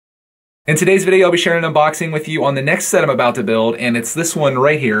In today's video, I'll be sharing an unboxing with you on the next set I'm about to build, and it's this one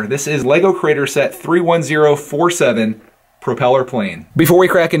right here. This is LEGO Creator Set 31047 Propeller Plane. Before we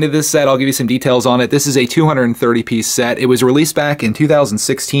crack into this set, I'll give you some details on it. This is a 230 piece set. It was released back in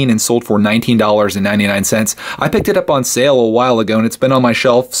 2016 and sold for $19.99. I picked it up on sale a while ago and it's been on my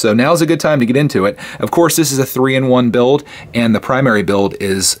shelf, so now's a good time to get into it. Of course, this is a 3-in-1 build, and the primary build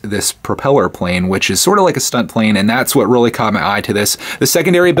is this propeller plane, which is sort of like a stunt plane, and that's what really caught my eye to this. The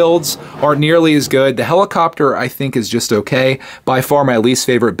secondary builds aren't nearly as good. The helicopter, I think, is just okay. By far my least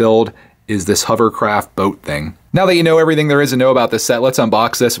favorite build is this hovercraft boat thing. Now that you know everything there is to know about this set, let's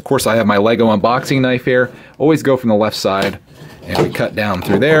unbox this. Of course, I have my LEGO unboxing knife here. Always go from the left side, and we cut down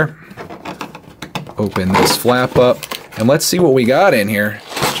through there. Open this flap up, and let's see what we got in here.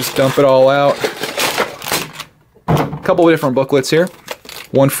 Just dump it all out. A couple of different booklets here,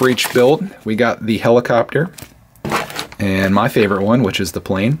 one for each build. We got the helicopter, and my favorite one, which is the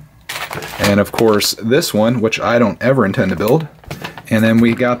plane. And of course, this one, which I don't ever intend to build. And then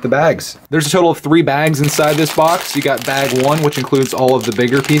we got the bags. There's a total of 3 bags inside this box. You got bag 1, which includes all of the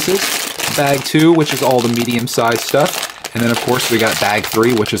bigger pieces. Bag 2, which is all the medium-sized stuff. And then of course we got bag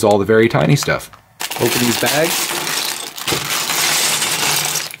 3, which is all the very tiny stuff. Open these bags.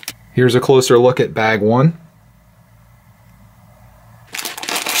 Here's a closer look at bag 1.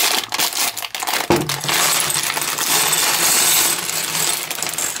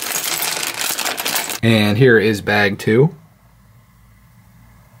 And here is bag 2.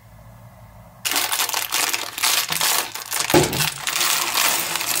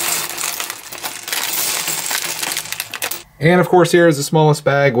 And of course, here is the smallest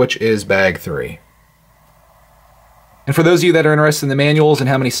bag, which is bag 3. And for those of you that are interested in the manuals and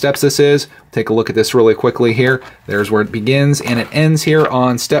how many steps this is, take a look at this really quickly here. There's where it begins and it ends here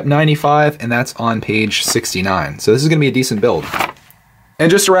on step 95, and that's on page 69. So this is gonna be a decent build.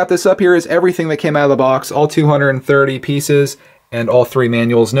 And just to wrap this up, here is everything that came out of the box, all 230 pieces, and all 3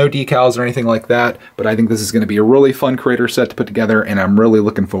 manuals. No decals or anything like that, but I think this is gonna be a really fun creator set to put together, and I'm really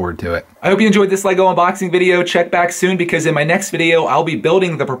looking forward to it. I hope you enjoyed this LEGO unboxing video. Check back soon, because in my next video, I'll be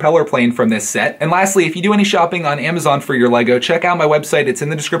building the propeller plane from this set. And lastly, if you do any shopping on Amazon for your LEGO, check out my website. It's in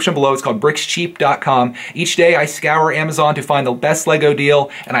the description below. It's called brickitect.com. Each day I scour Amazon to find the best LEGO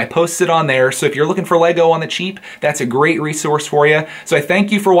deal, and I post it on there. So if you're looking for LEGO on the cheap, that's a great resource for you. So I thank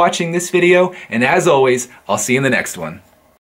you for watching this video, and as always, I'll see you in the next one.